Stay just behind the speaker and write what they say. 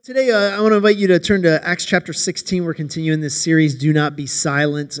Today, I want to invite you to turn to Acts chapter 16. We're continuing this series, Do Not Be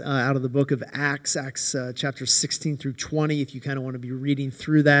Silent, out of the book of Acts chapter 16 through 20. If you kind of want to be reading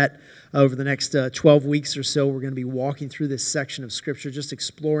through that over the next 12 weeks or so, we're going to be walking through this section of Scripture, just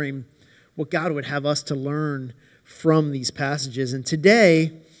exploring what God would have us to learn from these passages. And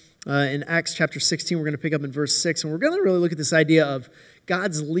today, in Acts chapter 16, we're going to pick up in verse 6, and we're going to really look at this idea of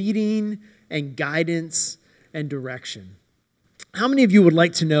God's leading and guidance and direction. How many of you would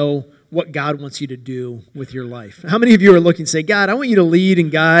like to know what God wants you to do with your life? How many of you are looking and say, God, I want you to lead and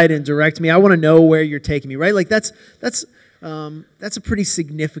guide and direct me. I want to know where you're taking me, right? Like that's a pretty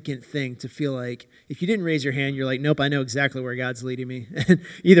significant thing to feel like. If you didn't raise your hand, you're like, nope, I know exactly where God's leading me. And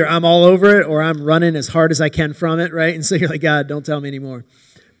either I'm all over it or I'm running as hard as I can from it, right? And so you're like, God, don't tell me anymore.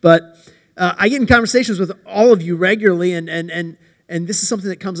 But I get in conversations with all of you regularly, and this is something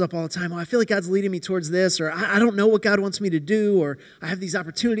that comes up all the time. Oh, I feel like God's leading me towards this, or I don't know what God wants me to do, or I have these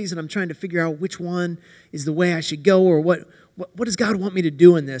opportunities and I'm trying to figure out which one is the way I should go, or what does God want me to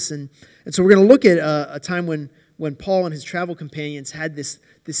do in this? And so we're going to look at a time when Paul and his travel companions had this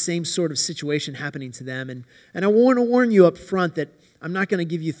same sort of situation happening to them. And I want to warn you up front that I'm not going to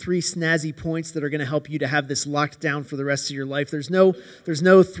give you 3 snazzy points that are going to help you to have this locked down for the rest of your life. There's no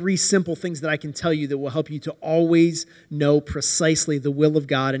 3 simple things that I can tell you that will help you to always know precisely the will of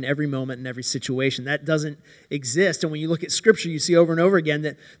God in every moment and every situation. That doesn't exist. And when you look at Scripture, you see over and over again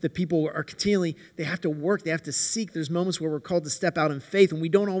that the people are continually, they have to work, they have to seek. There's moments where we're called to step out in faith, and we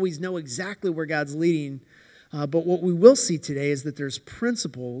don't always know exactly where God's leading. But what we will see today is that there's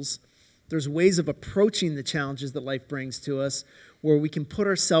principles, there's ways of approaching the challenges that life brings to us, where we can put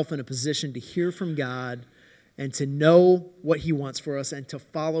ourselves in a position to hear from God and to know what He wants for us and to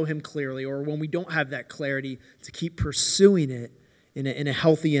follow Him clearly, or when we don't have that clarity, to keep pursuing it in a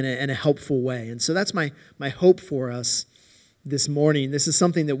healthy and a helpful way. And so that's my hope for us this morning. This is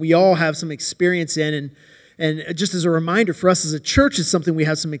something that we all have some experience in, and just as a reminder, for us as a church, it's something we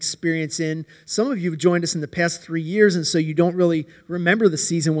have some experience in. Some of you have joined us in the past 3 years, and so you don't really remember the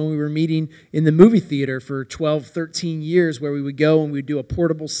season when we were meeting in the movie theater for 12, 13 years, where we would go and we would do a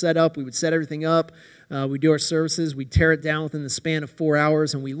portable setup. We would set everything up. We'd do our services. We'd tear it down within the span of 4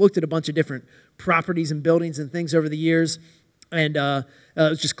 hours, and we looked at a bunch of different properties and buildings and things over the years. And it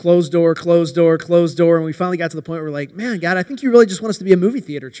was just closed door, and we finally got to the point where we're like, man, God, I think you really just want us to be a movie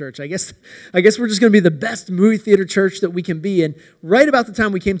theater church. I guess we're just going to be the best movie theater church that we can be. And right about the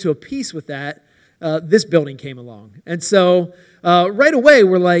time we came to a peace with that, this building came along. And so right away,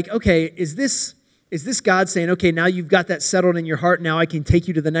 we're like, okay, is this God saying, okay, now you've got that settled in your heart, now I can take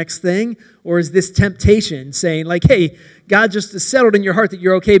you to the next thing? Or is this temptation saying, like, hey, God just settled in your heart that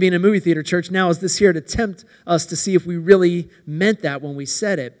you're okay being a movie theater church, now is this here to tempt us to see if we really meant that when we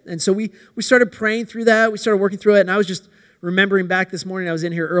said it? And so we started praying through that, we started working through it, and I was just remembering back this morning, I was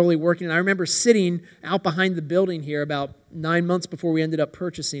in here early working, and I remember sitting out behind the building here about 9 months before we ended up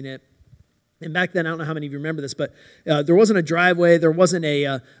purchasing it. And back then, I don't know how many of you remember this, but there wasn't a driveway, there wasn't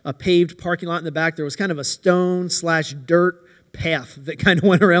a paved parking lot in the back, there was kind of a stone/dirt path that kind of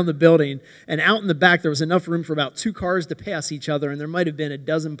went around the building. And out in the back, there was enough room for about 2 cars to pass each other, and there might have been a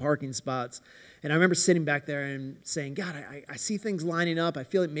dozen parking spots. And I remember sitting back there and saying, God, I see things lining up, I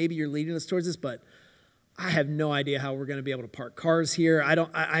feel like maybe you're leading us towards this, but I have no idea how we're going to be able to park cars here.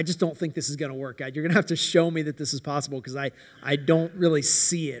 I just don't think this is going to work, God. You're going to have to show me that this is possible, because I don't really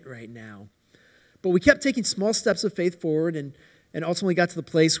see it right now. But we kept taking small steps of faith forward, and ultimately got to the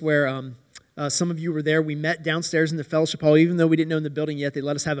place where some of you were there. We met downstairs in the fellowship hall, even though we didn't own the building yet. They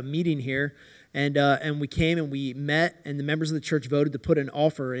let us have a meeting here, and we came and we met, and the members of the church voted to put an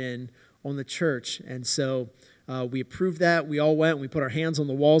offer in on the church. And so we approved that. We all went and we put our hands on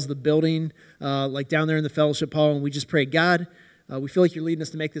the walls of the building, like down there in the fellowship hall, and we just prayed, God, we feel like you're leading us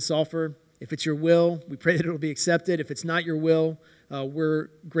to make this offer. If it's your will, we pray that it'll be accepted. If it's not your will, we're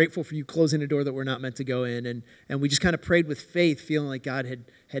grateful for you closing a door that we're not meant to go in. And we just kind of prayed with faith, feeling like God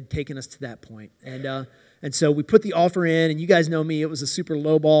had taken us to that point. And so we put the offer in, and you guys know me, it was a super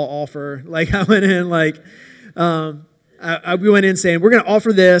lowball offer. Like, I went in like, we went in saying, we're going to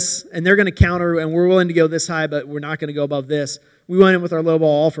offer this, and they're going to counter, and we're willing to go this high, but we're not going to go above this. We went in with our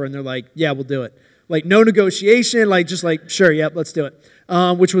lowball offer, and they're like, yeah, we'll do it. Like, no negotiation, just sure, yep, let's do it,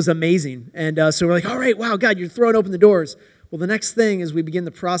 which was amazing. And so we're like, all right, wow, God, you're throwing open the doors. Well, the next thing is we begin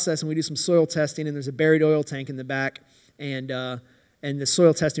the process, and we do some soil testing, and there's a buried oil tank in the back, and the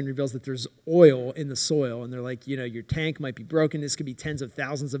soil testing reveals that there's oil in the soil, and they're like, your tank might be broken. This could be tens of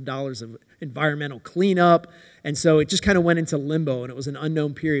thousands of dollars of environmental cleanup. And so it just kind of went into limbo, and it was an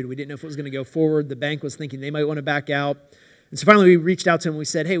unknown period. We didn't know if it was going to go forward. The bank was thinking they might want to back out. And so finally we reached out to him and we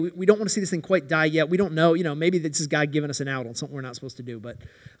said, hey, we don't want to see this thing quite die yet. We don't know, maybe this is God giving us an out on something we're not supposed to do. But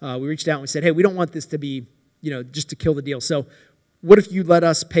we reached out and we said, hey, we don't want this to be, just to kill the deal. So what if you let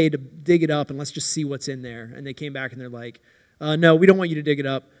us pay to dig it up and let's just see what's in there? And they came back and they're like, no, we don't want you to dig it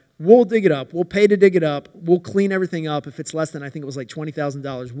up. We'll dig it up. We'll pay to dig it up. We'll clean everything up. If it's less than, I think it was like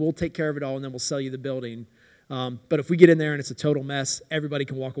 $20,000, we'll take care of it all and then we'll sell you the building. But if we get in there and it's a total mess, everybody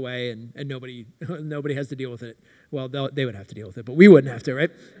can walk away and nobody has to deal with it. Well, they would have to deal with it, but we wouldn't have to, right?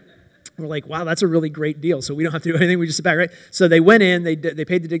 We're like, wow, that's a really great deal. So we don't have to do anything. We just sit back, right? So they went in, they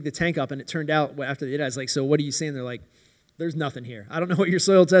paid to dig the tank up, and it turned out after they did, I was like, so what are you seeing? They're like, there's nothing here. I don't know what your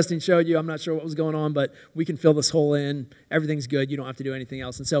soil testing showed you. I'm not sure what was going on, but we can fill this hole in. Everything's good. You don't have to do anything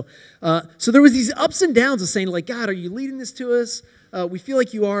else. And so there was these ups and downs of saying, like, God, are you leading this to us? We feel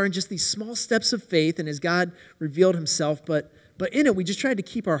like you are, and just these small steps of faith, and as God revealed himself. But in it, we just tried to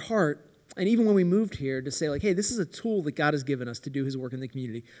keep our heart, and even when we moved here, to say, like, hey, this is a tool that God has given us to do his work in the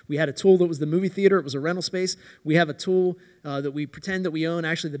community. We had a tool that was the movie theater. It was a rental space. We have a tool that we pretend that we own.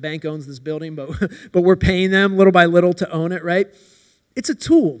 Actually, the bank owns this building, but we're paying them little by little to own it, right? It's a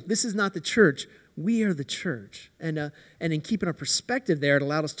tool. This is not the church. We are the church. And in keeping our perspective there, it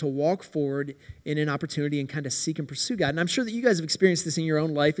allowed us to walk forward in an opportunity and kind of seek and pursue God. And I'm sure that you guys have experienced this in your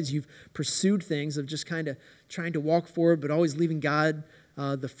own life as you've pursued things of just kind of trying to walk forward, but always leaving God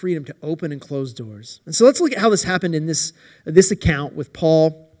the freedom to open and close doors. And so let's look at how this happened in this account with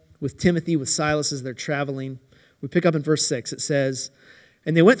Paul, with Timothy, with Silas as they're traveling. We pick up in verse 6. It says,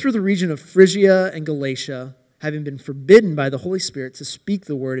 and they went through the region of Phrygia and Galatia, having been forbidden by the Holy Spirit to speak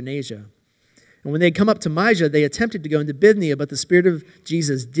the word in Asia. And when they had come up to Mysia, they attempted to go into Bithynia, but the Spirit of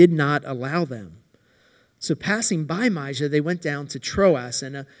Jesus did not allow them. So passing by Mysia, they went down to Troas,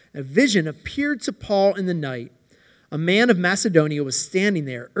 and a vision appeared to Paul in the night. A man of Macedonia was standing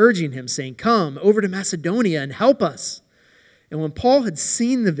there, urging him, saying, come over to Macedonia and help us. And when Paul had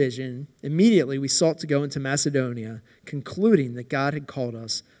seen the vision, immediately we sought to go into Macedonia, concluding that God had called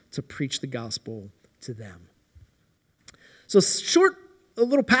us to preach the gospel to them. So a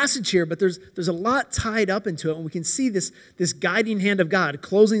little passage here, but there's a lot tied up into it, and we can see this guiding hand of God,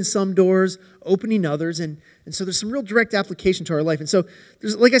 closing some doors, opening others, and so there's some real direct application to our life. And so,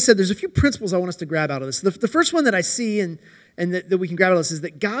 like I said, there's a few principles I want us to grab out of this. The first one that I see and that we can grab out of this is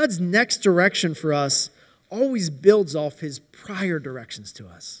that God's next direction for us always builds off his prior directions to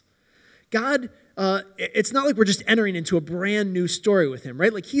us. God, it's not like we're just entering into a brand new story with him,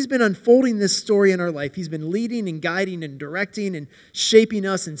 right? Like he's been unfolding this story in our life. He's been leading and guiding and directing and shaping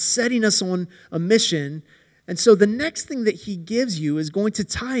us and setting us on a mission. And so the next thing that he gives you is going to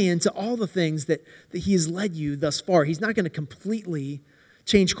tie into all the things that he has led you thus far. He's not going to completely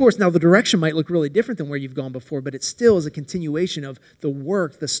change course. Now, the direction might look really different than where you've gone before, but it still is a continuation of the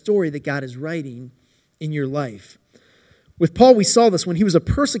work, the story that God is writing in your life. With Paul, we saw this when he was a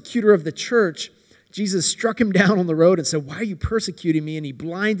persecutor of the church. Jesus struck him down on the road and said, why are you persecuting me? And he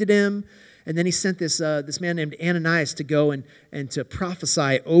blinded him. And then he sent this man named Ananias to go and to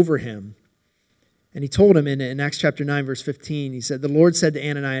prophesy over him. And he told him in Acts chapter 9, verse 15, he said, the Lord said to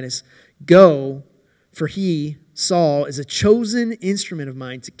Ananias, go, for he, Saul, is a chosen instrument of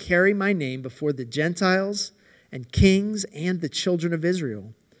mine to carry my name before the Gentiles and kings and the children of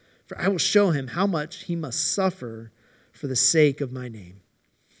Israel. For I will show him how much he must suffer for the sake of my name.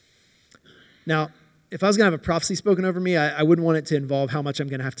 Now, if I was going to have a prophecy spoken over me, I wouldn't want it to involve how much I'm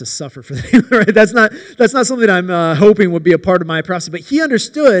going to have to suffer for the name. Right? That's not something I'm hoping would be a part of my prophecy. But he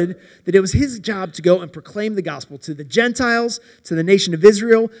understood that it was his job to go and proclaim the gospel to the Gentiles, to the nation of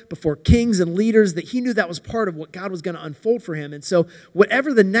Israel, before kings and leaders, that he knew that was part of what God was going to unfold for him. And so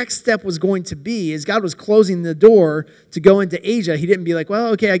whatever the next step was going to be, as God was closing the door to go into Asia, he didn't be like,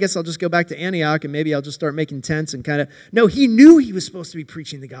 well, okay, I guess I'll just go back to Antioch and maybe I'll just start making tents and kind of... No, he knew he was supposed to be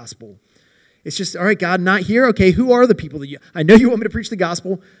preaching the gospel. It's just, all right, God, not here? Okay, who are the people that I know you want me to preach the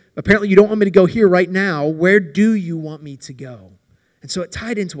gospel. Apparently you don't want me to go here right now. Where do you want me to go? And so it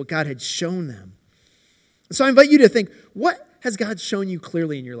tied into what God had shown them. And so I invite you to think, what has God shown you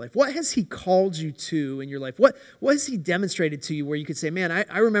clearly in your life? What has he called you to in your life? What has he demonstrated to you where you could say, man,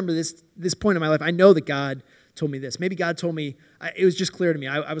 I remember this point in my life. I know that God told me this. Maybe God told me, it was just clear to me,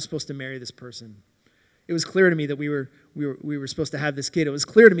 I was supposed to marry this person. It was clear to me that we were supposed to have this kid. It was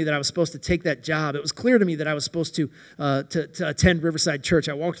clear to me that I was supposed to take that job. It was clear to me that I was supposed to attend Riverside Church.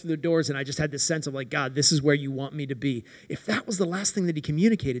 I walked through the doors and I just had this sense of like, God, this is where you want me to be. If that was the last thing that he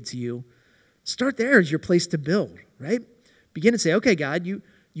communicated to you, start there as your place to build, right? Begin to say, okay, God, you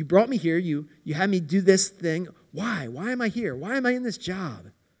brought me here. You had me do this thing. Why? Why am I here? Why am I in this job?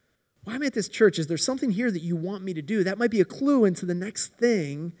 Why am I at this church? Is there something here that you want me to do? That might be a clue into the next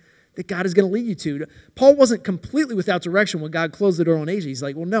thing that God is going to lead you to. Paul wasn't completely without direction when God closed the door on Asia. He's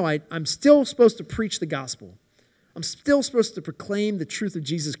like, well, no, I'm still supposed to preach the gospel. I'm still supposed to proclaim the truth of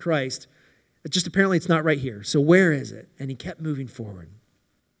Jesus Christ. But just apparently it's not right here. So where is it? And he kept moving forward.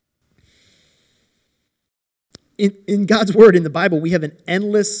 In God's word, in the Bible, we have an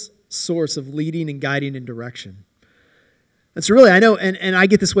endless source of leading and guiding and direction. And so really, I know, and I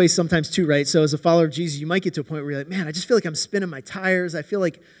get this way sometimes too, right? So as a follower of Jesus, you might get to a point where you're like, man, I just feel like I'm spinning my tires. I feel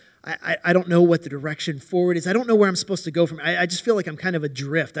like I don't know what the direction forward is. I don't know where I'm supposed to go from. I just feel like I'm kind of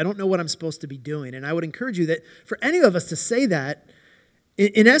adrift. I don't know what I'm supposed to be doing. And I would encourage you that for any of us to say that,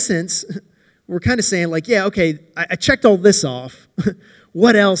 in essence, we're kind of saying like, yeah, okay, I checked all this off.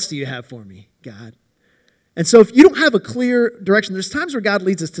 What else do you have for me, God? And so if you don't have a clear direction, there's times where God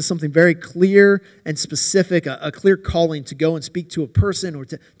leads us to something very clear and specific, a clear calling to go and speak to a person or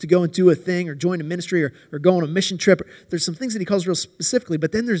to go and do a thing or join a ministry or go on a mission trip. There's some things that he calls real specifically,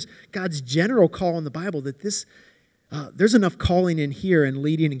 but then there's God's general call in the Bible that there's enough calling in here and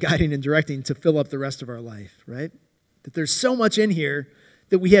leading and guiding and directing to fill up the rest of our life, right? That there's so much in here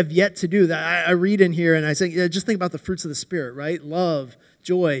that we have yet to do. That I read in here and I say, yeah, just think about the fruits of the Spirit, right? Love,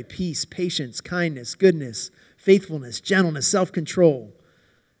 joy, peace, patience, kindness, goodness, faithfulness, gentleness, self-control.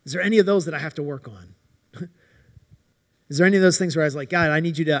 Is there any of those that I have to work on? Is there any of those things where I was like, God, I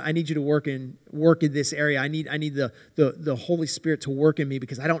need you to work in this area. I need the Holy Spirit to work in me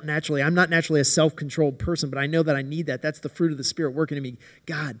because I'm not naturally a self-controlled person, but I know that I need that. That's the fruit of the Spirit working in me.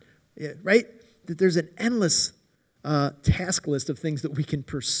 God, right? That there's an endless task list of things that we can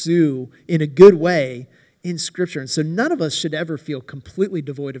pursue in a good way in Scripture. And so none of us should ever feel completely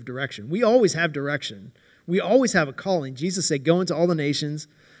devoid of direction. We always have direction. We always have a calling. Jesus said, go into all the nations,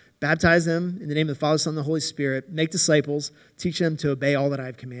 baptize them in the name of the Father, Son, and the Holy Spirit, make disciples, teach them to obey all that I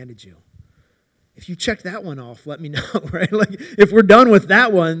have commanded you. If you check that one off, let me know, right? Like if we're done with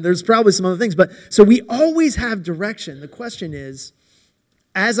that one, there's probably some other things. But so we always have direction. The question is,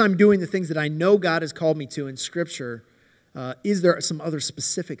 as I'm doing the things that I know God has called me to in Scripture, is there some other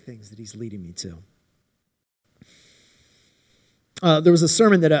specific things that he's leading me to? There was a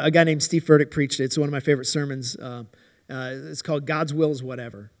sermon that a guy named Steve Furtick preached. It's one of my favorite sermons. It's called God's Will is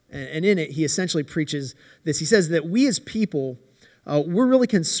Whatever. And in it, he essentially preaches this. He says that we as people, we're really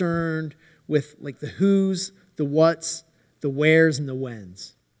concerned with like the who's, the what's, the where's, and the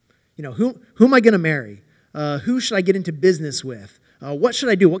when's. You know, who am I going to marry? Who should I get into business with? What should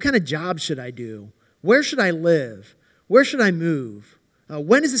I do? What kind of job should I do? Where should I live? Where should I move?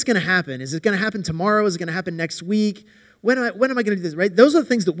 When is this going to happen? Is it going to happen tomorrow? Is it going to happen next week? When am I going to do this, right? Those are the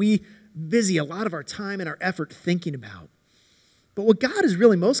things that we busy a lot of our time and our effort thinking about. But what God is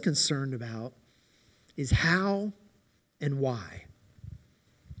really most concerned about is how and why.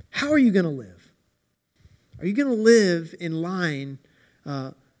 How are you going to live? Are you going to live in line?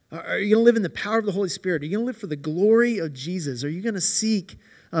 Are you going to live in the power of the Holy Spirit? Are you going to live for the glory of Jesus? Are you going to seek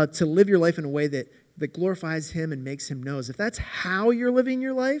to live your life in a way that glorifies him and makes him known? If that's how you're living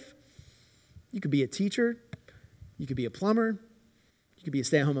your life, you could be a teacher. You could be a plumber, you could be a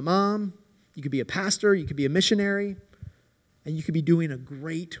stay-at-home mom, you could be a pastor, you could be a missionary, and you could be doing a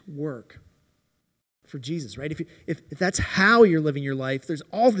great work for Jesus, right? If that's how you're living your life, there's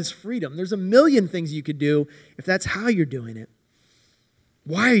all this freedom. There's a million things you could do if that's how you're doing it.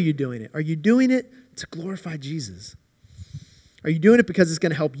 Why are you doing it? Are you doing it to glorify Jesus? Are you doing it because it's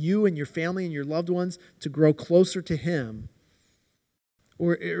going to help you and your family and your loved ones to grow closer to him?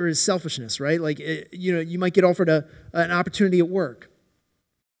 Or is selfishness, right? Like, you might get offered an opportunity at work.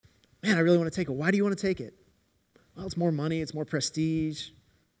 Man, I really want to take it. Why do you want to take it? Well, it's more money. It's more prestige.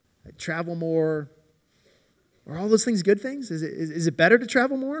 I travel more. Are all those things good things? Is it better to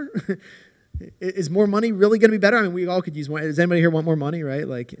travel more? Is more money really going to be better? I mean, we all could use more. Does anybody here want more money, right?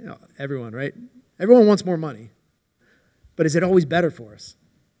 Like, everyone, right? Everyone wants more money. But is it always better for us?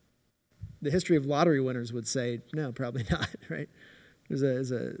 The history of lottery winners would say, no, probably not, right?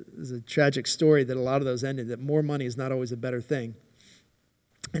 There's a tragic story that a lot of those ended, that more money is not always a better thing.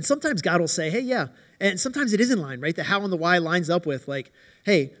 And sometimes God will say, hey, yeah. And sometimes it is in line, right? The how and the why lines up with like,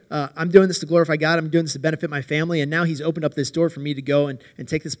 hey, I'm doing this to glorify God. I'm doing this to benefit my family. And now he's opened up this door for me to go and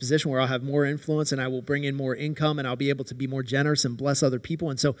take this position where I'll have more influence and I will bring in more income and I'll be able to be more generous and bless other people.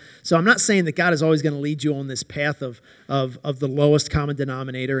 And so I'm not saying that God is always going to lead you on this path of the lowest common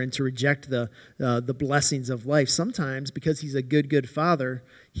denominator and to reject the blessings of life. Sometimes because he's a good father,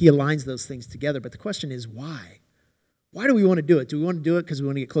 he aligns those things together. But the question is why? Why do we want to do it? Do we want to do it because we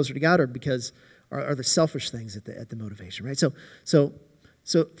want to get closer to God, or because are there selfish things at the motivation, right?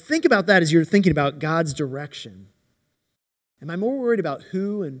 So think about that as you're thinking about God's direction. Am I more worried about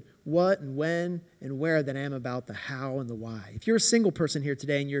who and what and when and where than I am about the how and the why. If you're a single person here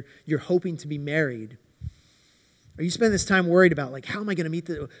today and you're hoping to be married, or you spend this time worried about, like, how am I going to meet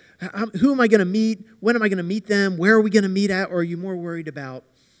who am I going to meet? When am I going to meet them? Where are we going to meet at? Or are you more worried about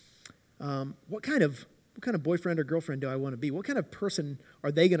what kind of boyfriend or girlfriend do I want to be? What kind of person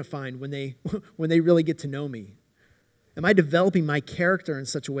are they going to find when they really get to know me? Am I developing my character in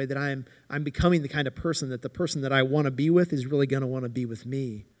such a way that I'm becoming the kind of person that the person that I want to be with is really going to want to be with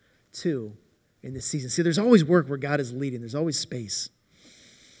me too in this season? See, there's always work where God is leading. There's always space.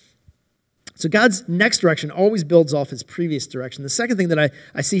 So God's next direction always builds off his previous direction. The second thing that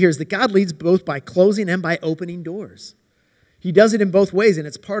I see here is that God leads both by closing and by opening doors. He does it in both ways, and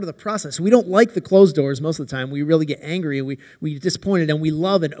it's part of the process. We don't like the closed doors most of the time. We really get angry, and we get disappointed, and we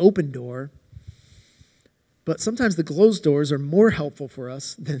love an open door. But sometimes the closed doors are more helpful for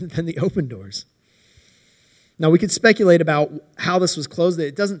us than the open doors. Now, we could speculate about how this was closed.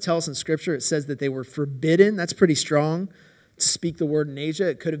 It doesn't tell us in Scripture. It says that they were forbidden. That's pretty strong to speak the word in Asia.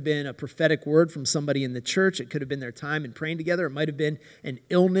 It could have been a prophetic word from somebody in the church. It could have been their time in praying together. It might have been an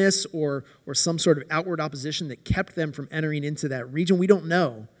illness or some sort of outward opposition that kept them from entering into that region. We don't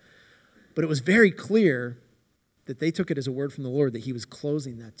know. But it was very clear that they took it as a word from the Lord that he was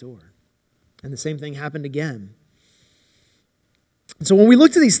closing that door. And the same thing happened again. So when we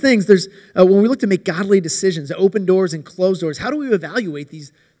look to these things, when we look to make godly decisions, open doors and closed doors, how do we evaluate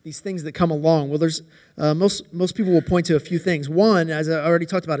these things that come along? Well, there's most people will point to a few things. One, as I already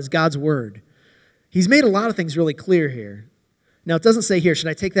talked about, is God's word. He's made a lot of things really clear here. Now, it doesn't say here, should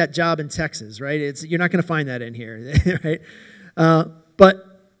I take that job in Texas, right? You're not going to find that in here, right?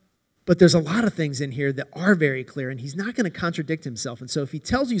 But there's a lot of things in here that are very clear, and he's not going to contradict himself. And so if he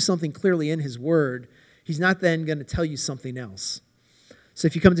tells you something clearly in his word, he's not then going to tell you something else. So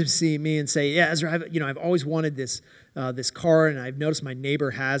if you come to see me and say, yeah, Ezra, I've always wanted this car, and I've noticed my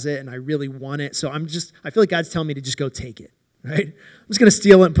neighbor has it, and I really want it. So I feel like God's telling me to just go take it, right? I'm just going to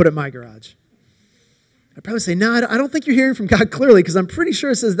steal it and put it in my garage. I'd probably say, no, I don't think you're hearing from God clearly, because I'm pretty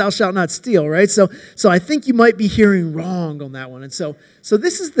sure it says thou shalt not steal, right? So I think you might be hearing wrong on that one. And so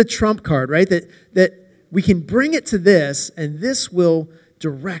this is the trump card, right? That we can bring it to this, and this will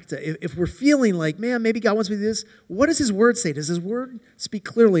direct. If we're feeling like, man, maybe God wants me to do this, what does his word say? Does his word speak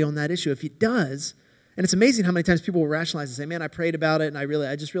clearly on that issue? If it does, and it's amazing how many times people will rationalize and say, man, I prayed about it, and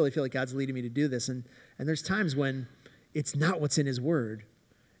I just really feel like God's leading me to do this. And there's times when it's not what's in his word.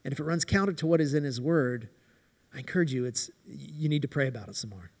 And if it runs counter to what is in his word, I encourage you, you need to pray about it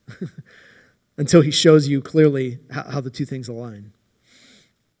some more until he shows you clearly how the two things align.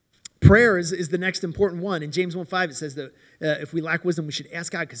 Prayer is the next important one. In James 1:5, it says that if we lack wisdom, we should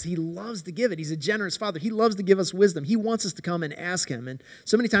ask God, because he loves to give it. He's a generous Father. He loves to give us wisdom. He wants us to come and ask him. And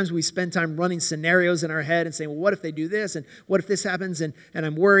so many times we spend time running scenarios in our head and saying, well, what if they do this? And what if this happens? And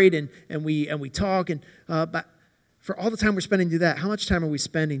I'm worried, and we talk. But for all the time we're spending to do that, how much time are we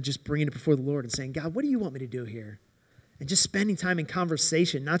spending just bringing it before the Lord and saying, God, what do you want me to do here? And just spending time in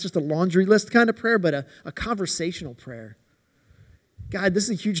conversation, not just a laundry list kind of prayer, but a conversational prayer. God, this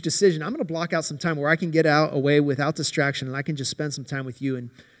is a huge decision. I'm going to block out some time where I can get away without distraction, and I can just spend some time with you and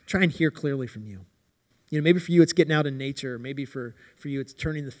try and hear clearly from you. You know, maybe for you it's getting out in nature. Maybe for you it's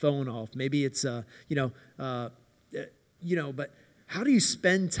turning the phone off. Maybe it's, but how do you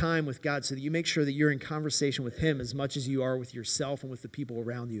spend time with God so that you make sure that you're in conversation with him as much as you are with yourself and with the people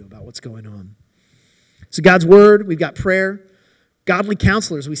around you about what's going on? So God's word, we've got prayer. Godly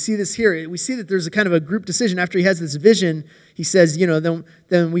counselors, we see this here. We see that there's a kind of a group decision. After he has this vision, he says,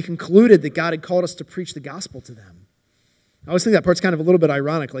 then we concluded that God had called us to preach the gospel to them. I always think that part's kind of a little bit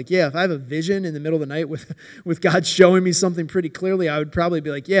ironic. Like, yeah, if I have a vision in the middle of the night with God showing me something pretty clearly, I would probably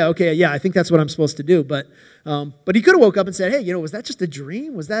be like, I think that's what I'm supposed to do. But he could have woke up and said, hey, was that just a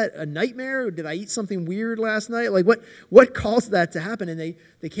dream? Was that a nightmare? Or did I eat something weird last night? Like, what caused that to happen? And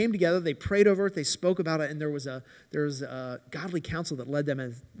they came together, they prayed over it, they spoke about it, and there was a godly counsel that led them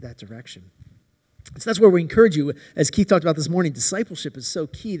in that direction. So that's where we encourage you, as Keith talked about this morning, discipleship is so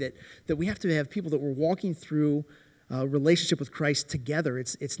key that we have to have people that we're walking through relationship with Christ together.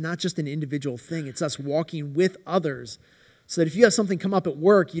 It's not just an individual thing. It's us walking with others, so that if you have something come up at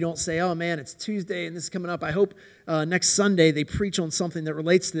work, you don't say, oh man, it's Tuesday and this is coming up. I hope next Sunday they preach on something that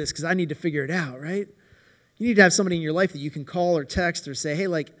relates to this, because I need to figure it out, right? You need to have somebody in your life that you can call or text or say, hey,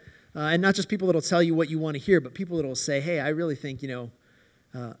 and not just people that will tell you what you want to hear, but people that will say, hey, I really think,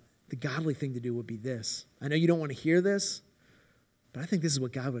 the godly thing to do would be this. I know you don't want to hear this, but I think this is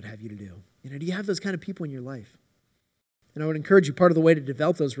what God would have you to do. Do you have those kind of people in your life? And I would encourage you, part of the way to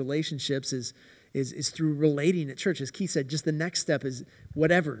develop those relationships is through relating at church. As Keith said, just the next step is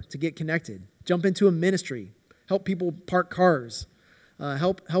whatever, to get connected. Jump into a ministry. Help people park cars.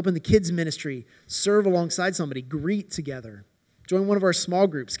 help in the kids ministry, serve alongside somebody, greet together. Join one of our small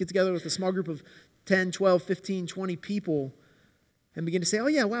groups. Get together with a small group of 10, 12, 15, 20 people and begin to say, oh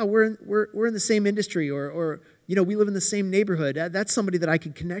yeah, wow, we're in the same industry, or we live in the same neighborhood. That's somebody that I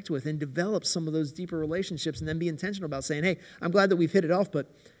could connect with and develop some of those deeper relationships, and then be intentional about saying, hey, I'm glad that we've hit it off,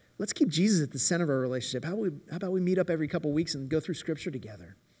 but let's keep Jesus at the center of our relationship. How about we meet up every couple weeks and go through Scripture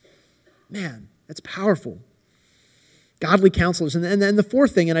together? Man, that's powerful. Godly counselors. And then the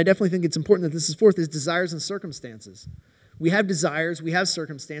fourth thing, and I definitely think it's important that this is fourth, is desires and circumstances. We have desires, we have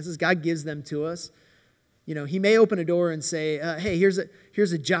circumstances. God gives them to us. He may open a door and say, hey, here's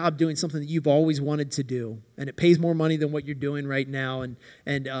a job doing something that you've always wanted to do, and it pays more money than what you're doing right now,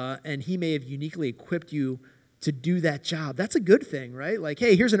 and He may have uniquely equipped you to do that job. That's a good thing, right? Like,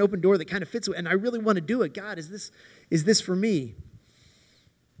 hey, here's an open door that kind of fits, and I really want to do it. God, is this for me?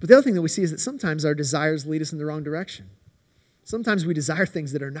 But the other thing that we see is that sometimes our desires lead us in the wrong direction. Sometimes we desire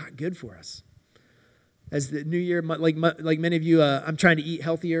things that are not good for us. As the new year, like many of you, I'm trying to eat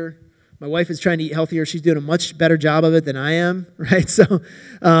healthier. My wife is trying to eat healthier. She's doing a much better job of it than I am, right?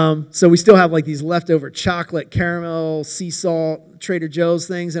 So we still have like these leftover chocolate, caramel, sea salt, Trader Joe's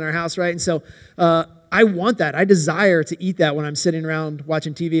things in our house, right? And so I want that. I desire to eat that when I'm sitting around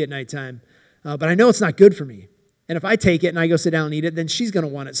watching TV at nighttime. But I know it's not good for me. And if I take it and I go sit down and eat it, then she's going to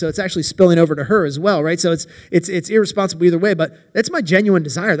want it. So it's actually spilling over to her as well, right? So it's irresponsible either way. But that's my genuine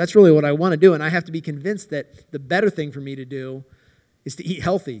desire. That's really what I want to do. And I have to be convinced that the better thing for me to do is to eat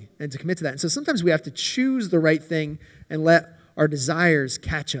healthy and to commit to that. And so sometimes we have to choose the right thing and let our desires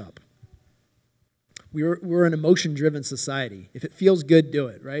catch up. We're an emotion-driven society. If it feels good, do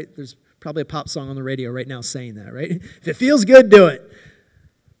it, right? There's probably a pop song on the radio right now saying that, right? If it feels good, do it.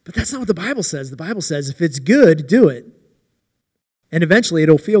 But that's not what the Bible says. The Bible says if it's good, do it. And eventually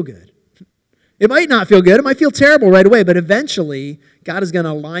it'll feel good. It might not feel good. It might feel terrible right away, but eventually God is going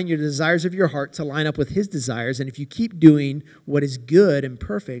to align your desires of your heart to line up with His desires. And if you keep doing what is good and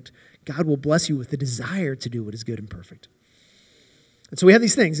perfect, God will bless you with the desire to do what is good and perfect. And so we have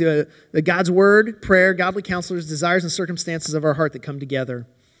these things, the God's Word, prayer, godly counselors, desires and circumstances of our heart that come together.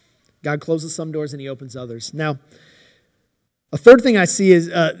 God closes some doors and He opens others. Now, a third thing I see is,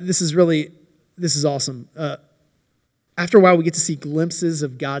 this is awesome. After a while, we get to see glimpses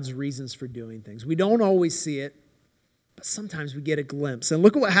of God's reasons for doing things. We don't always see it, but sometimes we get a glimpse. And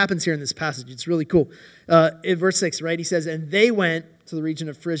look at what happens here in this passage. It's really cool. In verse 6, right, he says, and they went to the region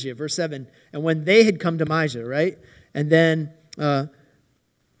of Phrygia. Verse 7, and when they had come to Mysia, right? And then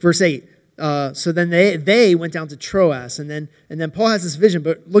verse 8, so then they went down to Troas. And then Paul has this vision,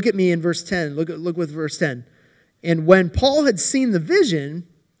 but look at me in verse 10. Look with verse 10. And when Paul had seen the vision,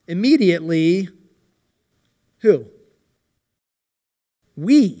 immediately, who?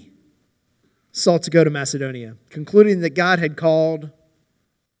 We sought to go to Macedonia, concluding that God had called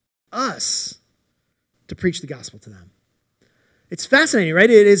us to preach the gospel to them. It's fascinating, right?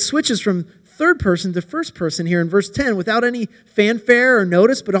 It switches from third person to first person here in verse 10 without any fanfare or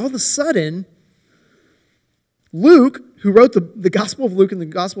notice, but all of a sudden, Luke, who wrote the Gospel of Luke and the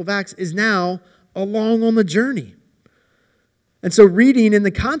Gospel of Acts, is now along on the journey. And so reading in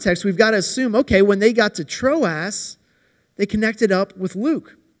the context, we've got to assume, okay, when they got to Troas, they connected up with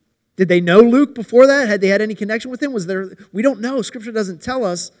Luke. Did they know Luke before that? Had they had any connection with him? We don't know. Scripture doesn't tell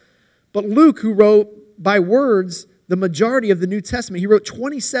us. But Luke, who wrote by words the majority of the New Testament, he wrote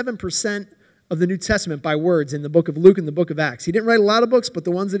 27% of the New Testament by words in the book of Luke and the book of Acts. He didn't write a lot of books, but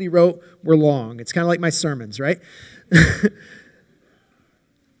the ones that he wrote were long. It's kind of like my sermons, right?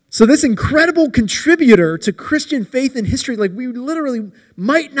 So this incredible contributor to Christian faith and history, like we literally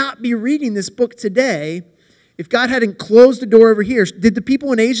might not be reading this book today if God hadn't closed the door over here. Did the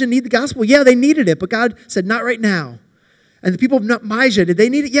people in Asia need the gospel? Yeah, they needed it, but God said, not right now. And the people of Mysia, did they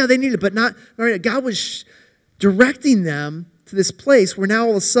need it? Yeah, they needed it, but not right now. God was directing them to this place where now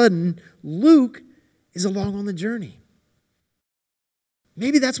all of a sudden Luke is along on the journey.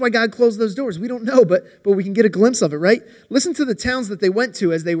 Maybe that's why God closed those doors. We don't know, but we can get a glimpse of it, right? Listen to the towns that they went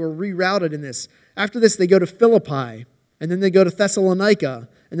to as they were rerouted in this. After this, they go to Philippi, and then they go to Thessalonica,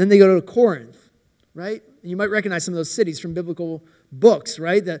 and then they go to Corinth, right? And you might recognize some of those cities from biblical books,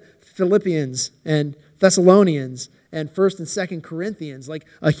 right? The Philippians and Thessalonians and 1st and 2nd Corinthians, like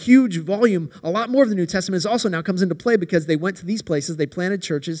a huge volume. A lot more of the New Testament is also now comes into play because they went to these places, they planted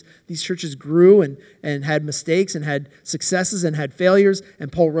churches, these churches grew and had mistakes and had successes and had failures,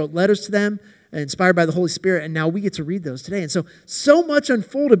 and Paul wrote letters to them, inspired by the Holy Spirit, and now we get to read those today. And so much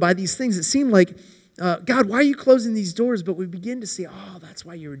unfolded by these things. It seemed like, God, why are you closing these doors? But we begin to see, oh, that's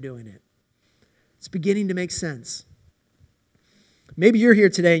why you were doing it. It's beginning to make sense. Maybe you're here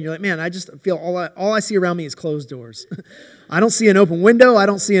today and you're like, man, I just feel all I see around me is closed doors. I don't see an open window. I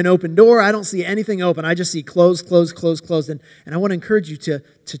don't see an open door. I don't see anything open. I just see closed, closed, closed, closed. And I want to encourage you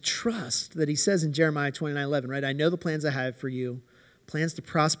to trust that he says in Jeremiah 29:11, right? I know the plans I have for you, plans to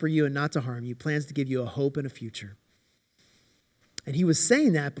prosper you and not to harm you, plans to give you a hope and a future. And he was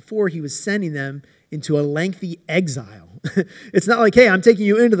saying that before he was sending them into a lengthy exile. It's not like, hey, I'm taking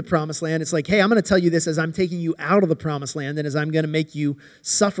you into the promised land. It's like, hey, I'm going to tell you this as I'm taking you out of the promised land and as I'm going to make you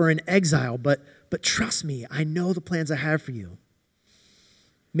suffer in exile. But trust me, I know the plans I have for you.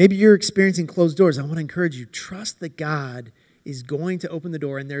 Maybe you're experiencing closed doors. I want to encourage you, trust that God is going to open the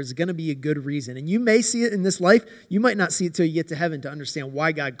door and there's going to be a good reason. And you may see it in this life. You might not see it till you get to heaven to understand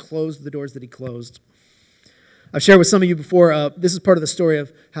why God closed the doors that he closed. I've shared with some of you before, this is part of the story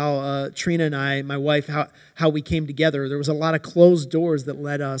of how Trina and I, my wife, how we came together. There was a lot of closed doors that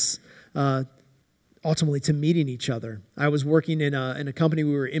led us ultimately to meeting each other. I was working in a company.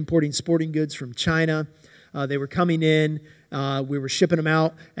 We were importing sporting goods from China. They were coming in. We were shipping them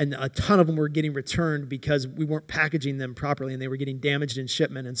out, and a ton of them were getting returned because we weren't packaging them properly, and they were getting damaged in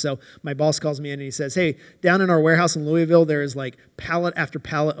shipment. And so my boss calls me in, and he says, hey, down in our warehouse in Louisville, there is like pallet after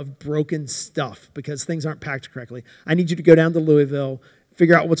pallet of broken stuff because things aren't packed correctly. I need you to go down to Louisville,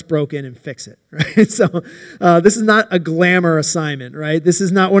 figure out what's broken, and fix it, right? So this is not a glamour assignment, right? This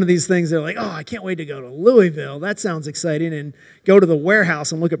is not one of these things that are like, oh, I can't wait to go to Louisville. That sounds exciting, and go to the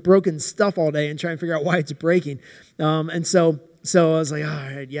warehouse and look at broken stuff all day and try and figure out why it's breaking. And so I was like, all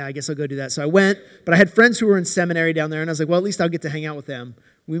right, yeah, I guess I'll go do that. So I went, but I had friends who were in seminary down there, and I was like, well, at least I'll get to hang out with them.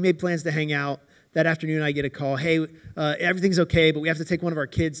 We made plans to hang out. That afternoon, I get a call, hey, everything's okay, but we have to take one of our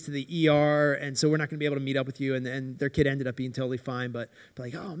kids to the ER, and so we're not going to be able to meet up with you. And their kid ended up being totally fine, but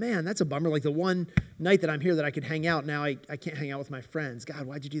like, oh, man, that's a bummer. Like the one night that I'm here that I could hang out, now I can't hang out with my friends. God,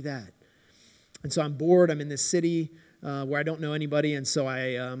 why'd you do that? And so I'm bored. I'm in this city where I don't know anybody, and so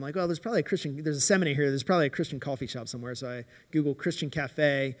I'm like, well, there's a seminary here. There's probably a Christian coffee shop somewhere. So I Google Christian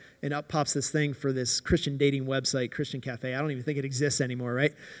Cafe, and up pops this thing for this Christian dating website, Christian Cafe. I don't even think it exists anymore,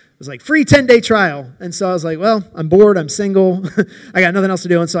 right? It was like free 10-day trial. And so I was like, well, I'm bored. I'm single. I got nothing else to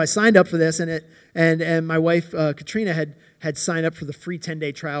do. And so I signed up for this, and my wife, Katrina, had signed up for the free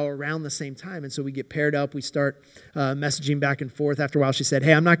 10-day trial around the same time. And so we get paired up. We start messaging back and forth. After a while, she said,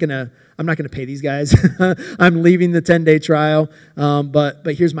 hey, I'm not gonna pay these guys. I'm leaving the 10-day trial. But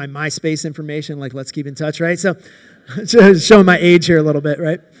here's my MySpace information. Like, let's keep in touch, right? So showing my age here a little bit,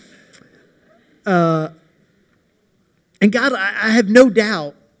 right? And God, I have no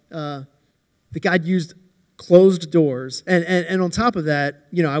doubt that God used closed doors. And on top of that,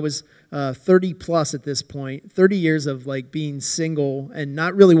 I was 30 plus at this point, 30 years of like being single and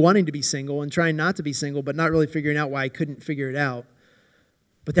not really wanting to be single and trying not to be single, but not really figuring out why I couldn't figure it out.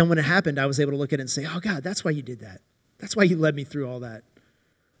 But then when it happened, I was able to look at it and say, oh God, that's why you did that. That's why you led me through all that.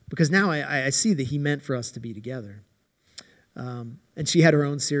 Because now I see that he meant for us to be together. And she had her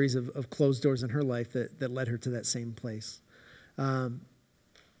own series of closed doors in her life that led her to that same place. And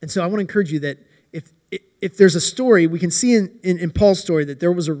so I want to encourage you that if there's a story, we can see in Paul's story that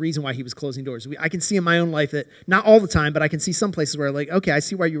there was a reason why he was closing doors. I can see in my own life that, not all the time, but I can see some places where like, okay, I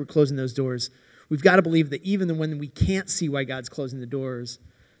see why you were closing those doors. We've got to believe that even when we can't see why God's closing the doors,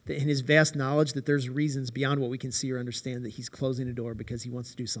 that in his vast knowledge that there's reasons beyond what we can see or understand that he's closing a door because he wants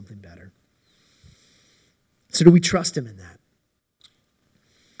to do something better. So do we trust him in that?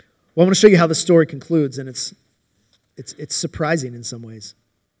 Well, I want to show you how the story concludes, and it's surprising in some ways.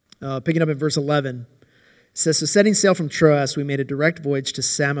 Picking up in verse 11, it says, so setting sail from Troas, we made a direct voyage to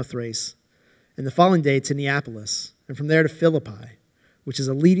Samothrace, and the following day to Neapolis, and from there to Philippi, which is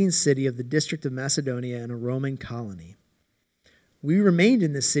a leading city of the district of Macedonia and a Roman colony. We remained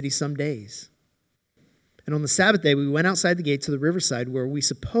in this city some days. And on the Sabbath day, we went outside the gate to the riverside where we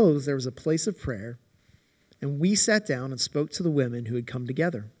supposed there was a place of prayer, and we sat down and spoke to the women who had come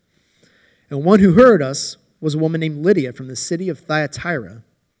together. And one who heard us was a woman named Lydia from the city of Thyatira,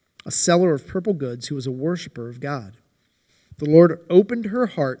 a seller of purple goods who was a worshiper of God. The Lord opened her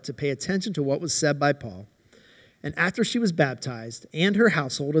heart to pay attention to what was said by Paul. And after she was baptized, and her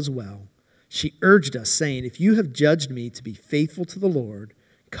household as well, she urged us, saying, if you have judged me to be faithful to the Lord,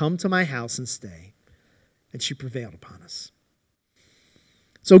 come to my house and stay. And she prevailed upon us.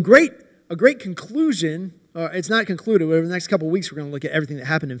 So a great conclusion. It's not concluded. Over the next couple of weeks, we're going to look at everything that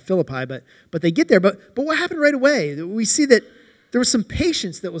happened in Philippi. But they get there. But what happened right away? We see that there was some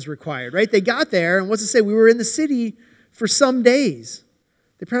patience that was required, right? They got there, and what's it say? We were in the city for some days.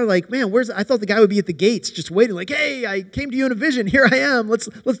 They're probably like, man, I thought the guy would be at the gates just waiting, like, hey, I came to you in a vision. Here I am. Let's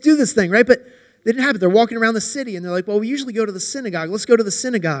do this thing, right? But they didn't have it. They're walking around the city, and they're like, well, we usually go to the synagogue. Let's go to the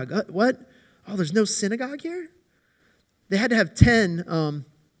synagogue. What? Oh, there's no synagogue here? they had to have 10.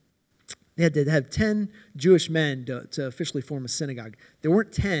 They had to have 10 Jewish men to officially form a synagogue. There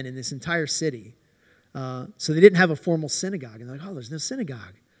weren't 10 in this entire city. So they didn't have a formal synagogue. And they're like, oh, there's no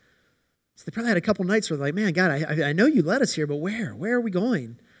synagogue. So they probably had a couple nights where they're like, man, God, I know you led us here, but where? Where are we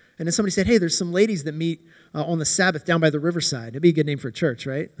going? And then somebody said, hey, there's some ladies that meet on the Sabbath down by the Riverside. It'd be a good name for a church,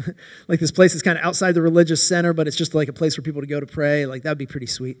 right? Like this place is kind of outside the religious center, but it's just like a place for people to go to pray. Like that would be pretty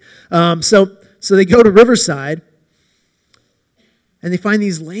sweet. So they go to Riverside, and they find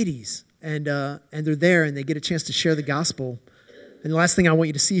these ladies, and they're there, and they get a chance to share the gospel. And the last thing I want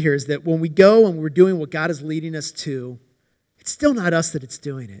you to see here is that when we go and we're doing what God is leading us to, it's still not us that it's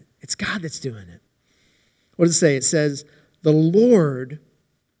doing it. It's God that's doing it. What does it say? It says, the Lord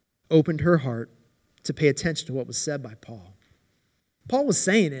opened her heart to pay attention to what was said by Paul. Paul was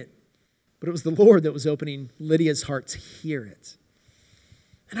saying it, but it was the Lord that was opening Lydia's heart to hear it.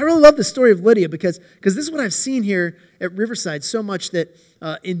 And I really love the story of Lydia because this is what I've seen here at Riverside so much that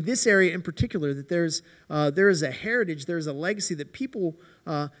in this area in particular, that there is a heritage, there is a legacy that people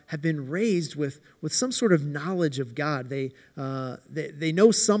have been raised with some sort of knowledge of God. They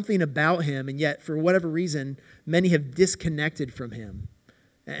know something about Him, and yet for whatever reason, many have disconnected from Him.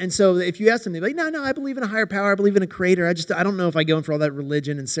 And so if you ask them, they're like, no, I believe in a higher power. I believe in a creator. I don't know if I go in for all that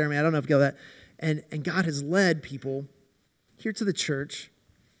religion and ceremony. I don't know if I go that. And God has led people here to the church.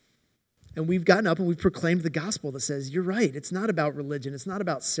 And we've gotten up and we've proclaimed the gospel that says, you're right, it's not about religion, it's not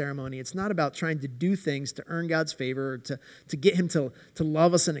about ceremony, it's not about trying to do things to earn God's favor, or to get Him to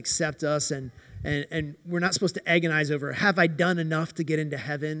love us and accept us, and we're not supposed to agonize over, have I done enough to get into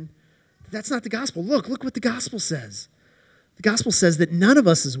heaven? That's not the gospel. Look what the gospel says. The gospel says that none of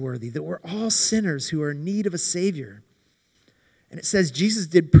us is worthy, that we're all sinners who are in need of a Savior. And it says Jesus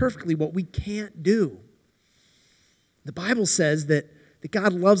did perfectly what we can't do. The Bible says that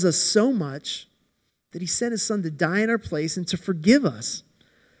God loves us so much that He sent His Son to die in our place and to forgive us.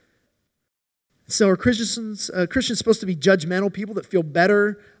 So are Christians supposed to be judgmental people that feel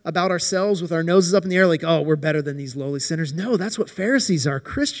better about ourselves with our noses up in the air like, oh, we're better than these lowly sinners? No, that's what Pharisees are.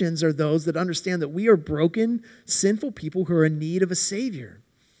 Christians are those that understand that we are broken, sinful people who are in need of a Savior.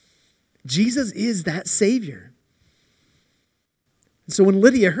 Jesus is that Savior. And so when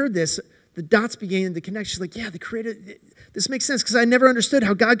Lydia heard this, the dots began to connect. She's like, yeah, the Creator, this makes sense because I never understood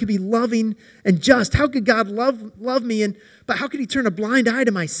how God could be loving and just. How could God love me? But how could He turn a blind eye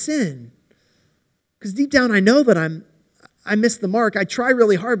to my sin? Because deep down I know that I missed the mark. I try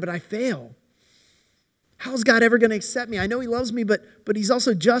really hard, but I fail. How is God ever going to accept me? I know He loves me, but He's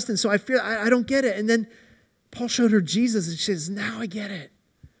also just, and so I feel I don't get it. And then Paul showed her Jesus, and she says, now I get it.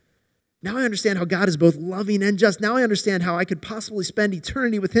 Now I understand how God is both loving and just. Now I understand how I could possibly spend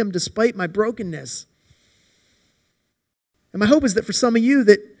eternity with Him despite my brokenness. And my hope is that for some of you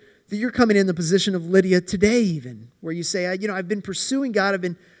that you're coming in the position of Lydia today even, where you say, I've been pursuing God, I've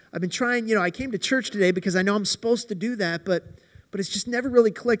been trying, I came to church today because I know I'm supposed to do that, but it's just never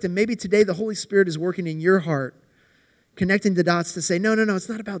really clicked. And maybe today the Holy Spirit is working in your heart, connecting the dots to say, no, it's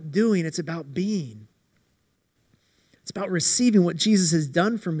not about doing, it's about being. It's about receiving what Jesus has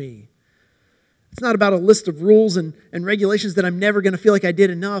done for me. It's not about a list of rules and regulations that I'm never going to feel like I did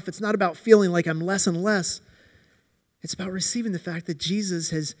enough. It's not about feeling like I'm less and less. It's about receiving the fact that Jesus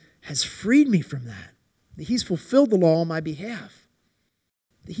has freed me from that He's fulfilled the law on my behalf,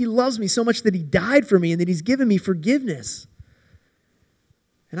 that He loves me so much that He died for me and that He's given me forgiveness.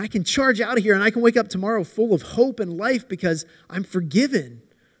 And I can charge out of here and I can wake up tomorrow full of hope and life because I'm forgiven.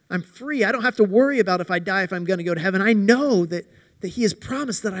 I'm free. I don't have to worry about if I die, if I'm going to go to heaven. I know that He has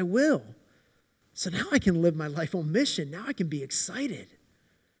promised that I will. So now I can live my life on mission. Now I can be excited.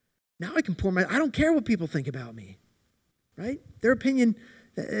 Now I can I don't care what people think about me, right? Their opinion,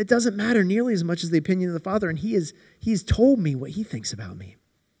 it doesn't matter nearly as much as the opinion of the Father. And He's told me what He thinks about me.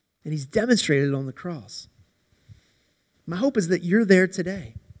 And He's demonstrated it on the cross. My hope is that you're there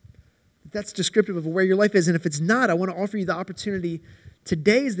today. That's descriptive of where your life is. And if it's not, I want to offer you the opportunity.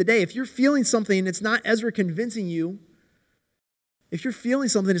 Today is the day. If you're feeling something and it's not Ezra convincing you, if you're feeling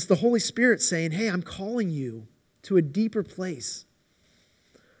something, it's the Holy Spirit saying, hey, I'm calling you to a deeper place.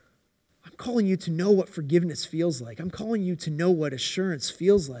 I'm calling you to know what forgiveness feels like. I'm calling you to know what assurance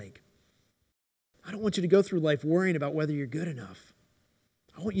feels like. I don't want you to go through life worrying about whether you're good enough.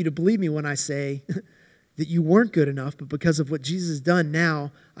 I want you to believe me when I say that you weren't good enough, but because of what Jesus has done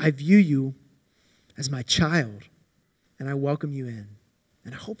now, I view you as my child, and I welcome you in.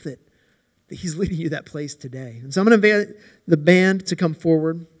 And I hope that He's leading you that place today. And so I'm going to invite the band to come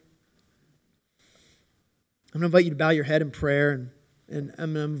forward. I'm going to invite you to bow your head in prayer, and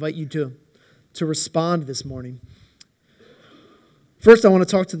I'm going to invite you to respond this morning. First, I want to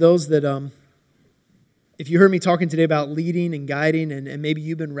talk to those that, If you heard me talking today about leading and guiding, and maybe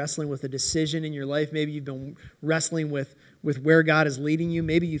you've been wrestling with a decision in your life, maybe you've been wrestling with where God is leading you,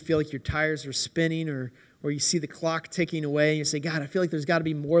 maybe you feel like your tires are spinning or you see the clock ticking away and you say, God, I feel like there's got to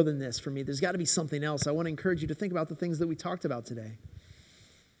be more than this for me. There's got to be something else. I want to encourage you to think about the things that we talked about today.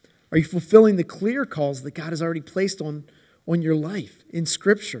 Are you fulfilling the clear calls that God has already placed on your life in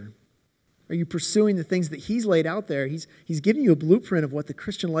Scripture? Are you pursuing the things that He's laid out there? He's giving you a blueprint of what the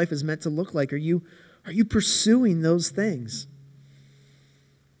Christian life is meant to look like. Are you pursuing those things?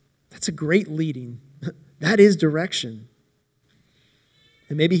 That's a great leading. That is direction.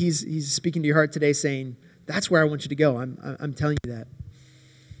 And maybe He's speaking to your heart today saying, that's where I want you to go. I'm telling you that.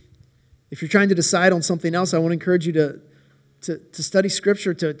 If you're trying to decide on something else, I want to encourage you to study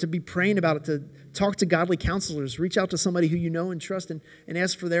Scripture, to be praying about it, to talk to godly counselors, reach out to somebody who you know and trust and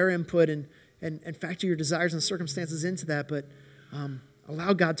ask for their input and factor your desires and circumstances into that. But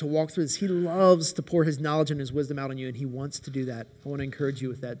allow God to walk through this. He loves to pour His knowledge and His wisdom out on you, and He wants to do that. I want to encourage you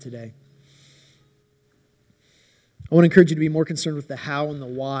with that today. I want to encourage you to be more concerned with the how and the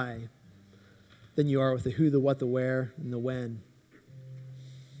why than you are with the who, the what, the where, and the when.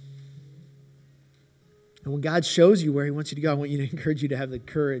 And when God shows you where He wants you to go, I want you to encourage you to have the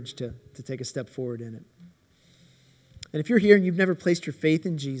courage to take a step forward in it. And if you're here and you've never placed your faith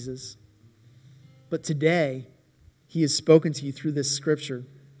in Jesus, but today He has spoken to you through this Scripture,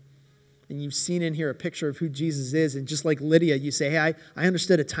 and you've seen in here a picture of who Jesus is, and just like Lydia, you say, hey, I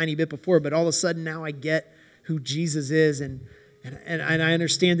understood a tiny bit before, but all of a sudden now I get who Jesus is, and I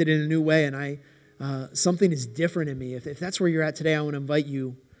understand it in a new way, and something is different in me. If that's where you're at today, I want to invite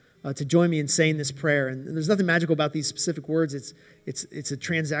you to join me in saying this prayer. And there's nothing magical about these specific words. It's a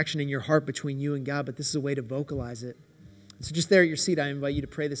transaction in your heart between you and God, but this is a way to vocalize it. So just there at your seat, I invite you to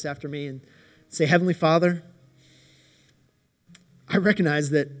pray this after me and say, Heavenly Father, I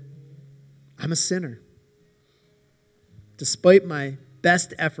recognize that I'm a sinner. Despite my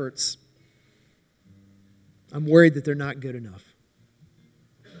best efforts, I'm worried that they're not good enough.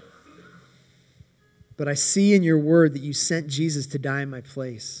 But I see in your word that you sent Jesus to die in my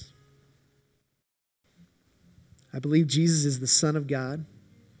place. I believe Jesus is the Son of God.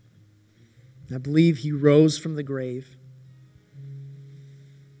 I believe He rose from the grave.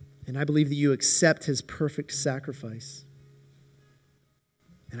 And I believe that you accept His perfect sacrifice.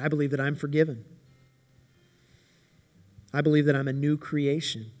 And I believe that I'm forgiven. I believe that I'm a new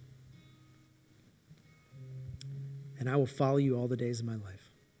creation. And I will follow you all the days of my life.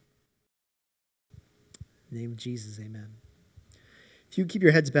 In the name of Jesus, amen. If you keep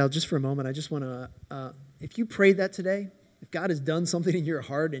your heads bowed just for a moment, I just want to, if you prayed that today, if God has done something in your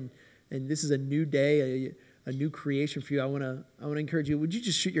heart and this is a new day, a new creation for you, I want to encourage you. Would you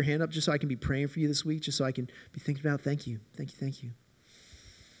just shoot your hand up just so I can be praying for you this week, just so I can be thinking about, thank you.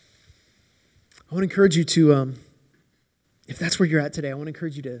 I want to encourage you to, if that's where you're at today, I want to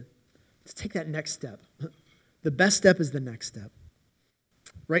encourage you to take that next step. The best step is the next step.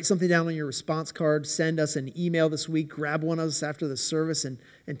 Write something down on your response card. Send us an email this week. Grab one of us after the service and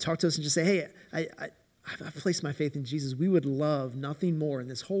talk to us and just say, hey, I've placed my faith in Jesus. We would love nothing more in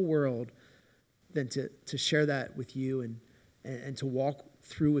this whole world than to share that with you and to walk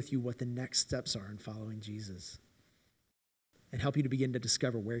through with you what the next steps are in following Jesus and help you to begin to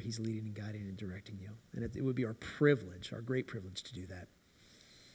discover where He's leading and guiding and directing you. And it would be our privilege, our great privilege to do that.